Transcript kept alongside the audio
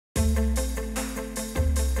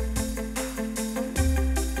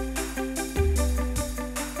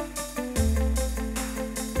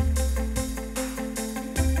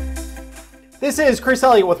This is Chris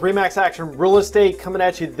Elliott with Remax Action Real Estate coming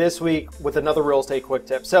at you this week with another real estate quick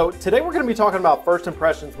tip. So today we're going to be talking about first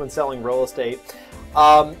impressions when selling real estate.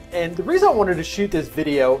 And the reason I wanted to shoot this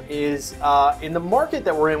video is in the market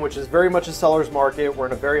that we're in, which is very much a seller's market. We're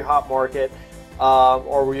in a very hot market,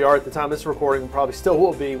 or we are at the time of this recording, probably still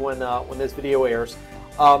will be when this video airs.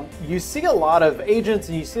 You see a lot of agents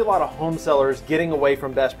and you see a lot of home sellers getting away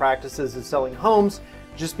from best practices of selling homes,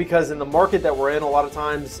 just because in the market that we're in, a lot of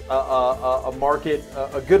times a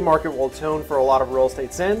good market will atone for a lot of real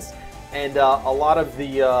estate sins, and a lot of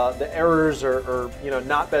the errors or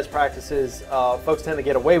not best practices, folks tend to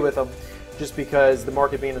get away with them just because the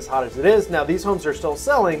market being as hot as it is. Now these homes are still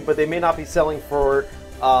selling, but they may not be selling for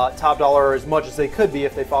top dollar as much as they could be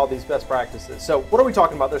if they follow these best practices. So what are we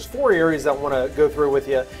talking about? There's 4 areas that I want to go through with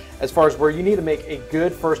you as far as where you need to make a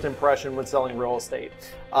good first impression when selling real estate.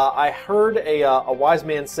 I heard a wise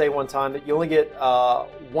man say one time that you only get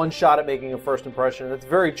one shot at making a first impression. That's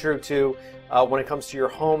very true too when it comes to your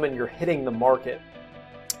home and you're hitting the market.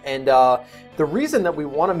 And the reason that we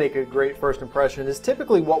want to make a great first impression is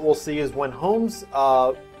typically what we'll see is when homes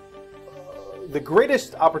the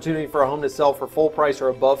greatest opportunity for a home to sell for full price or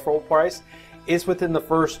above full price is within the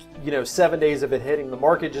first 7 days of it hitting the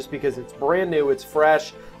market, just because it's brand new, it's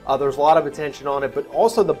fresh, there's a lot of attention on it. But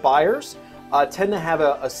also the buyers tend to have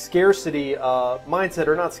a scarcity mindset,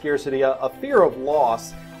 or not scarcity, a fear of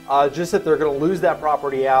loss, just that they're going to lose that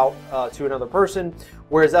property out to another person.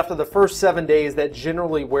 Whereas after the first 7 days, that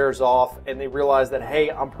generally wears off and they realize that,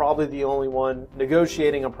 hey, I'm probably the only one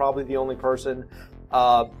negotiating, I'm probably the only person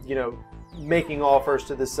making offers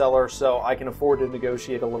to the seller, so I can afford to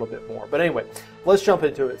negotiate a little bit more. But anyway, let's jump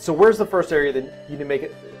into it. So where's the first area that you need to make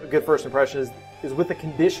a good first impression is with the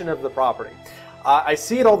condition of the property. I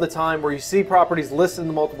see it all the time where you see properties listed in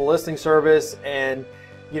the multiple listing service and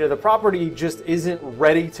the property just isn't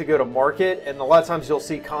ready to go to market, and a lot of times you'll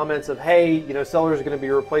see comments of, hey, sellers are going to be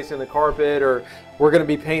replacing the carpet, or we're going to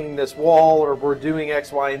be painting this wall, or we're doing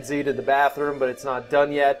X, Y, and Z to the bathroom, but it's not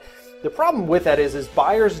done yet. The problem with that is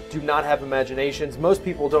buyers do not have imaginations. Most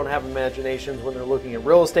people don't have imaginations when they're looking at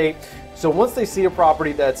real estate. So once they see a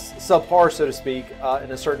property that's subpar, so to speak,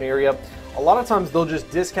 in a certain area, a lot of times they'll just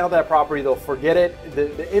discount that property, they'll forget it.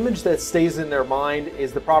 The image that stays in their mind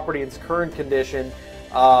is the property in its current condition,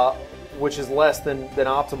 which is less than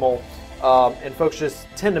optimal. And folks just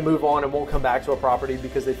tend to move on and won't come back to a property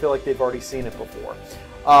because they feel like they've already seen it before.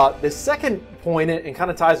 The second point, and kind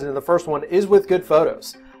of ties into the first one, is with good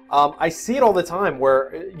photos. I see it all the time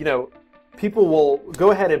where, people will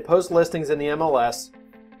go ahead and post listings in the MLS,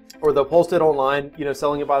 or they'll post it online,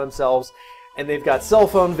 selling it by themselves, and they've got cell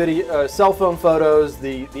phone photos,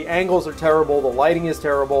 the angles are terrible, the lighting is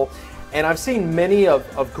terrible, and I've seen many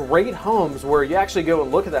of great homes where you actually go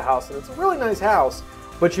and look at the house, and it's a really nice house,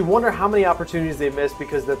 but you wonder how many opportunities they missed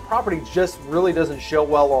because the property just really doesn't show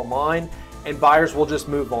well online, and buyers will just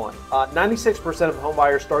move on. 96% of home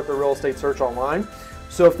buyers start their real estate search online.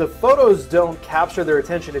 So if the photos don't capture their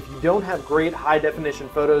attention, if you don't have great high definition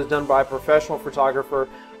photos done by a professional photographer,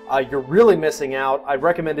 you're really missing out. I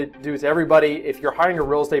recommend it to do to everybody. If you're hiring a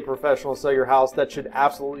real estate professional to sell your house, that should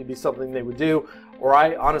absolutely be something they would do. Or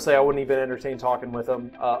honestly, I wouldn't even entertain talking with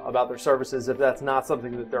them about their services if that's not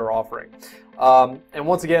something that they're offering. And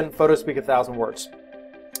once again, photos speak 1,000 words.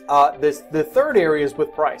 The third area is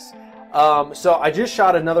with price. So I just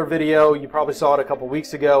shot another video, you probably saw it a couple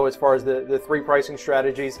weeks ago, as far as the 3 pricing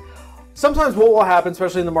strategies. Sometimes what will happen,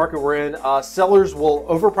 especially in the market we're in, sellers will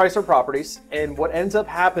overprice their properties, and what ends up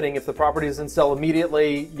happening if the property doesn't sell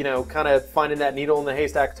immediately, kind of finding that needle in the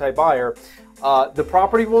haystack type buyer, the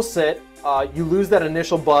property will sit, you lose that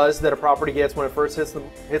initial buzz that a property gets when it first hits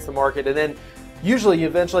the market, and then usually you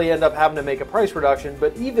eventually end up having to make a price reduction.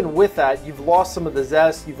 But even with that, you've lost some of the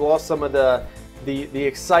zest, you've lost some of the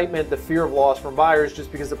excitement, the fear of loss from buyers,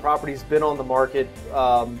 just because the property's been on the market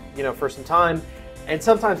for some time. And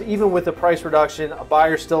sometimes even with the price reduction, a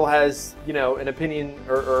buyer still has an opinion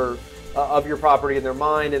or of your property in their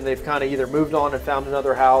mind, and they've kind of either moved on and found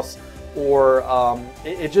another house, or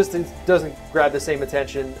it doesn't grab the same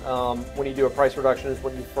attention when you do a price reduction as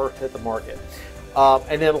when you first hit the market.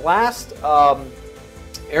 And then last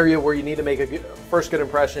area where you need to make a first good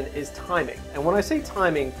impression is timing. And when I say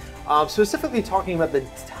timing, specifically talking about the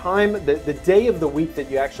time, the day of the week that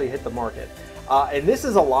you actually hit the market. And this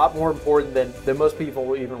is a lot more important than most people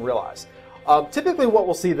will even realize. Typically what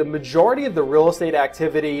we'll see, the majority of the real estate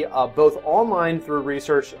activity, both online through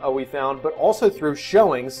research we found, but also through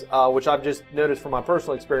showings, which I've just noticed from my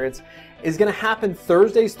personal experience, is going to happen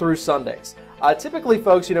Thursdays through Sundays. Typically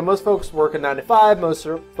folks, most folks work a 9 to 5, most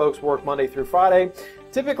folks work Monday through Friday.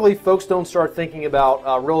 typically folks don't start thinking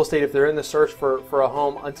about real estate if they're in the search for a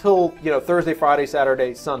home until Thursday, Friday,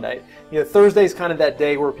 Saturday, Sunday. Thursday's kind of that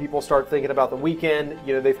day where people start thinking about the weekend.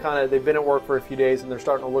 They've been at work for a few days and they're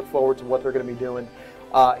starting to look forward to what they're going to be doing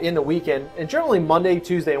in the weekend. And generally Monday,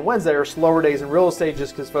 Tuesday, and Wednesday are slower days in real estate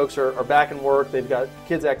just because folks are back in work, they've got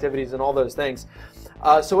kids' activities and all those things.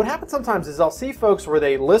 So what happens sometimes is I'll see folks where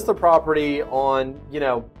they list the property on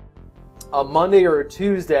a Monday or a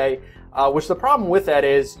Tuesday, which the problem with that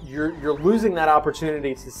is you're losing that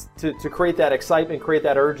opportunity to create that excitement, create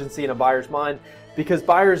that urgency in a buyer's mind, because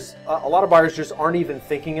a lot of buyers just aren't even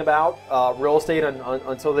thinking about real estate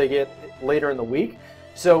until they get later in the week.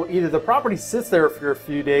 So either the property sits there for a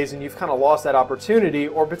few days and you've kind of lost that opportunity,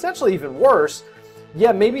 or potentially even worse,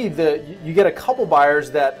 maybe you get a couple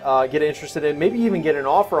buyers that get interested in, maybe even get an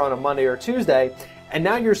offer on a Monday or Tuesday, and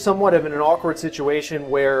now you're somewhat of in an awkward situation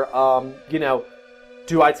where,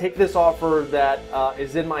 do I take this offer that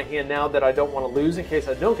is in my hand now that I don't want to lose in case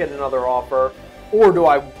I don't get another offer, or do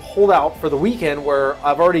I hold out for the weekend where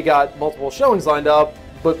I've already got multiple showings lined up,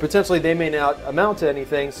 but potentially they may not amount to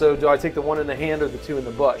anything, so do I take the one in the hand or the two in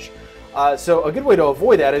the bush? So a good way to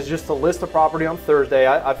avoid that is just to list the property on Thursday.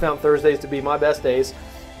 I found Thursdays to be my best days.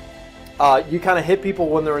 You kind of hit people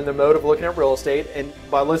when they're in the mode of looking at real estate, and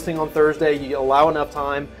by listing on Thursday, you allow enough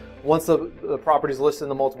time. Once the property is listed in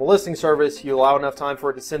the multiple listing service, you allow enough time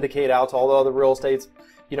for it to syndicate out to all the other real estate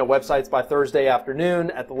websites by Thursday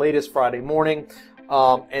afternoon, at the latest Friday morning.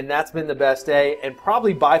 And that's been the best day, and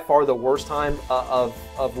probably by far the worst time of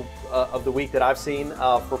the week that I've seen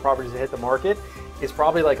for properties to hit the market is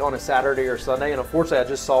probably like on a Saturday or Sunday. And unfortunately, I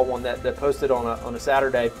just saw one that posted on a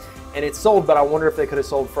Saturday, and it sold. But I wonder if they could have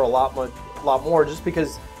sold for a lot more, just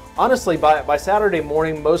because honestly, by Saturday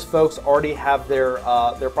morning, most folks already have their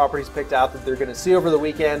properties picked out that they're going to see over the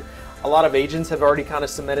weekend. A lot of agents have already kind of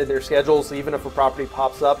cemented their schedules, so even if a property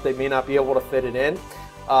pops up, they may not be able to fit it in.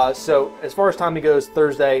 So as far as timing goes,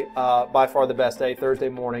 Thursday, by far the best day, Thursday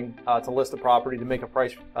morning, to list the property, to make a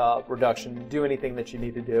price reduction, do anything that you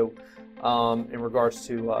need to do in regards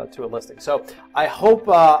to a listing. So I hope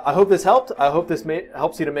this helped. I hope this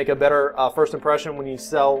helps you to make a better first impression when you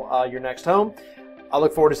sell your next home. I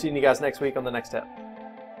look forward to seeing you guys next week on the next tip.